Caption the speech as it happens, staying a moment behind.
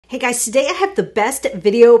Hey guys, today I have the best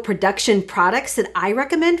video production products that I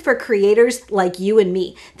recommend for creators like you and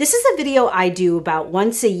me. This is a video I do about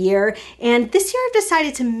once a year, and this year I've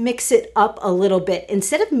decided to mix it up a little bit.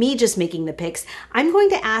 Instead of me just making the picks, I'm going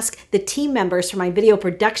to ask the team members from my video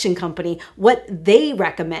production company what they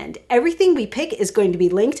recommend. Everything we pick is going to be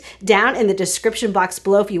linked down in the description box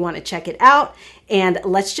below if you want to check it out. And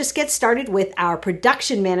let's just get started with our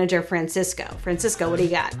production manager, Francisco. Francisco, what do you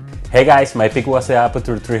got? Hey guys, my pick was the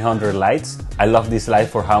Aputure 300 lights. I love this light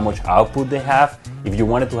for how much output they have. If you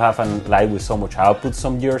wanted to have a light with so much output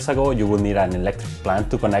some years ago, you will need an electric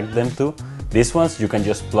plant to connect them to. These ones, you can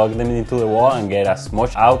just plug them into the wall and get as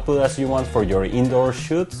much output as you want for your indoor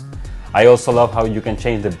shoots. I also love how you can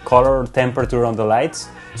change the color or temperature on the lights,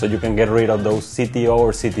 so you can get rid of those CTO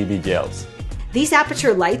or CTV gels. These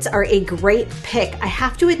Aputure lights are a great pick. I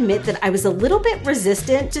have to admit that I was a little bit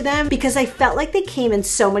resistant to them because I felt like they came in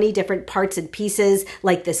so many different parts and pieces,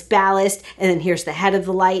 like this ballast, and then here's the head of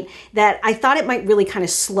the light, that I thought it might really kind of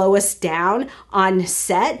slow us down on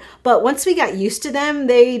set. But once we got used to them,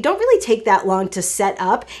 they don't really take that long to set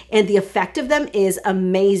up, and the effect of them is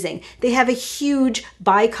amazing. They have a huge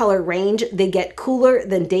bicolor range. They get cooler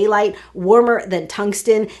than daylight, warmer than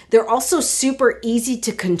tungsten. They're also super easy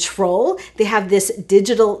to control. They have this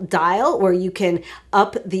digital dial where you can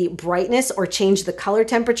up the brightness or change the color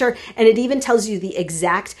temperature, and it even tells you the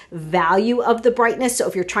exact value of the brightness. So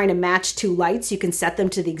if you're trying to match two lights, you can set them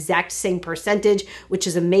to the exact same percentage, which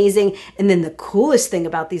is amazing. And then the coolest thing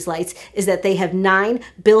about these lights is that they have 9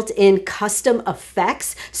 built-in custom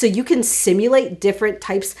effects, so you can simulate different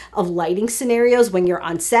types of lighting scenarios when you're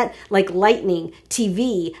on set, like lightning,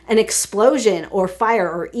 TV, an explosion, or fire,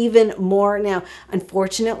 or even more. Now,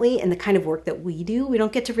 unfortunately, in the kind of work that we do, we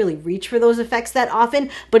don't get to really reach for those effects that often,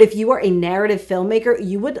 but if you are a narrative filmmaker,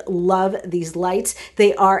 you would love these lights.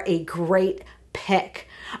 They are a great pick.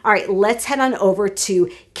 All right, let's head on over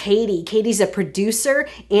to Katie. Katie's a producer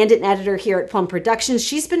and an editor here at Plum Productions.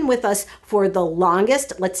 She's been with us for the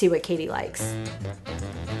longest. Let's see what Katie likes.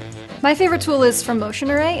 My favorite tool is from Motion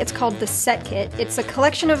Array. It's called the Set Kit. It's a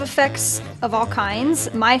collection of effects of all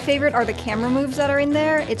kinds. My favorite are the camera moves that are in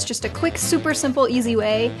there. It's just a quick, super simple, easy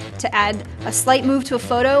way to add a slight move to a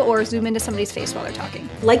photo or zoom into somebody's face while they're talking.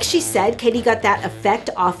 Like she said, Katie got that effect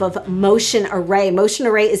off of Motion Array. Motion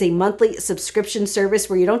Array is a monthly subscription service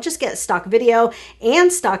where you don't just get stock video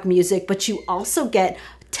and stock music, but you also get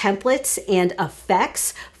templates and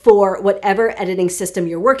effects for whatever editing system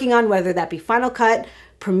you're working on, whether that be Final Cut,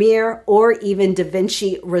 Premiere, or even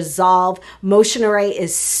DaVinci Resolve. Motion Array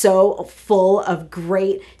is so full of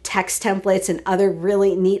great text templates and other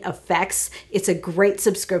really neat effects. It's a great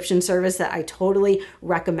subscription service that I totally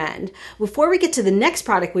recommend. Before we get to the next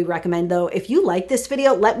product we recommend though, if you like this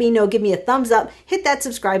video, let me know, give me a thumbs up, hit that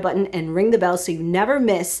subscribe button, and ring the bell so you never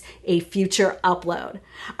miss a future upload.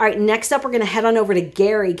 All right, next up we're gonna head on over to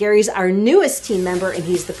Gary. Gary's our newest team member and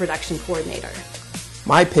he's the production coordinator.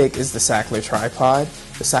 My pick is the Sachtler tripod.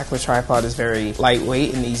 The Sachtler tripod is very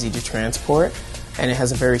lightweight and easy to transport, and it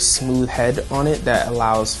has a very smooth head on it that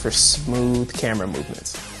allows for smooth camera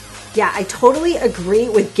movements. Yeah, I totally agree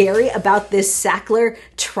with Gary about this Sachtler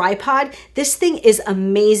tripod. This thing is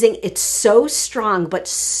amazing. It's so strong, but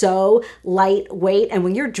so lightweight. And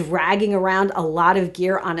when you're dragging around a lot of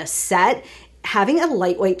gear on a set, having a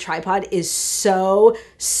lightweight tripod is so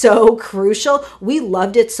crucial. We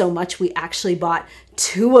loved it so much we actually bought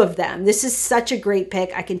 2 of them. This is such a great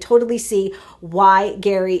pick. I can totally see why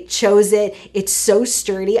Gary chose it. It's so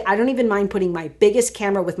sturdy. I don't even mind putting my biggest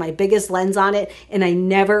camera with my biggest lens on it, and I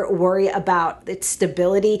never worry about its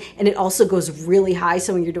stability. And it also goes really high,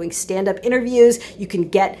 so when you're doing stand-up interviews, you can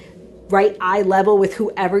get right eye level with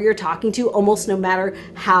whoever you're talking to, almost no matter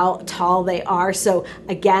how tall they are. So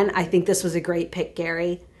again, I think this was a great pick,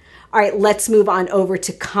 Gary. All right, let's move on over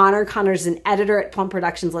to Connor. Connor's an editor at Plum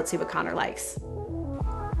Productions. Let's see what Connor likes.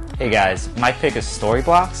 Hey guys, my pick is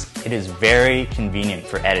Storyblocks. It is very convenient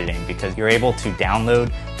for editing because you're able to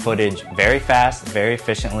download footage very fast, very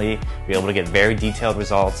efficiently, be able to get very detailed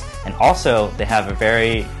results, and also they have a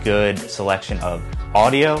very good selection of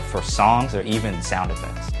audio for songs or even sound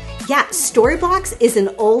effects. Yeah, Storyblocks is an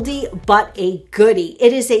oldie but a goodie.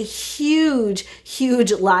 It is a huge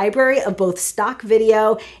library of both stock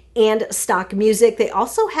video and stock music. They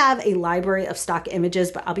also have a library of stock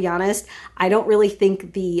images, but I'll be honest, I don't really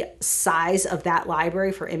think the size of that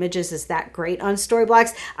library for images is that great on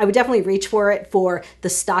Storyblocks. I would definitely reach for it for the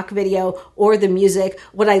stock video or the music.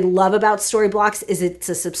 What I love about Storyblocks is it's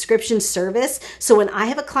a subscription service. So when I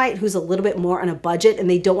have a client who's a little bit more on a budget and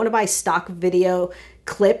they don't want to buy stock video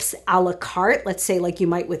clips a la carte, let's say like you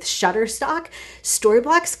might with Shutterstock,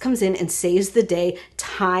 Storyblocks comes in and saves the day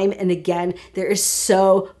time and again. There is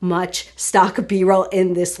so much stock B-roll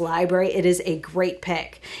in this library. It is a great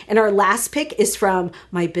pick. And our last pick is from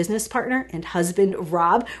my business partner and husband,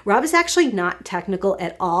 Rob. Rob is actually not technical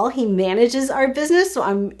at all. He manages our business, so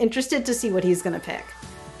I'm interested to see what he's going to pick.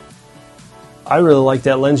 I really like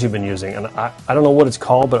that lens you've been using, and I don't know what it's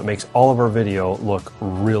called, but it makes all of our video look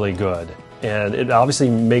really good. And it obviously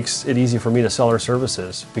makes it easy for me to sell our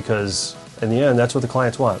services because in the end, that's what the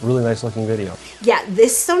clients want, really nice looking video. Yeah,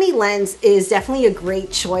 this Sony lens is definitely a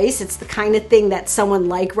great choice. It's the kind of thing that someone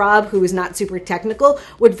like Rob, who is not super technical,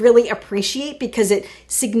 would really appreciate because it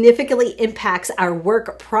significantly impacts our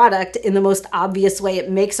work product in the most obvious way. It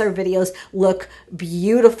makes our videos look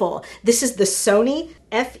beautiful. This is the Sony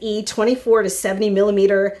FE 24 to 70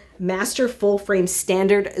 millimeter master full frame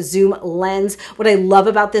standard zoom lens. What I love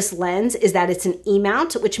about this lens is that it's an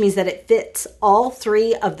E-mount, which means that it fits all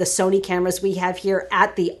three of the Sony cameras we have here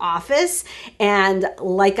at the office. And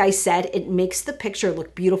like I said, it makes the picture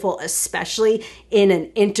look beautiful, especially in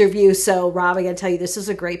an interview. So Rob, I gotta tell you, this is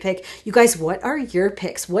a great pick. You guys, what are your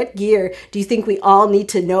picks? What gear do you think we all need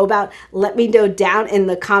to know about? Let me know down in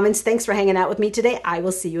the comments. Thanks for hanging out with me today. I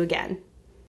will see you again.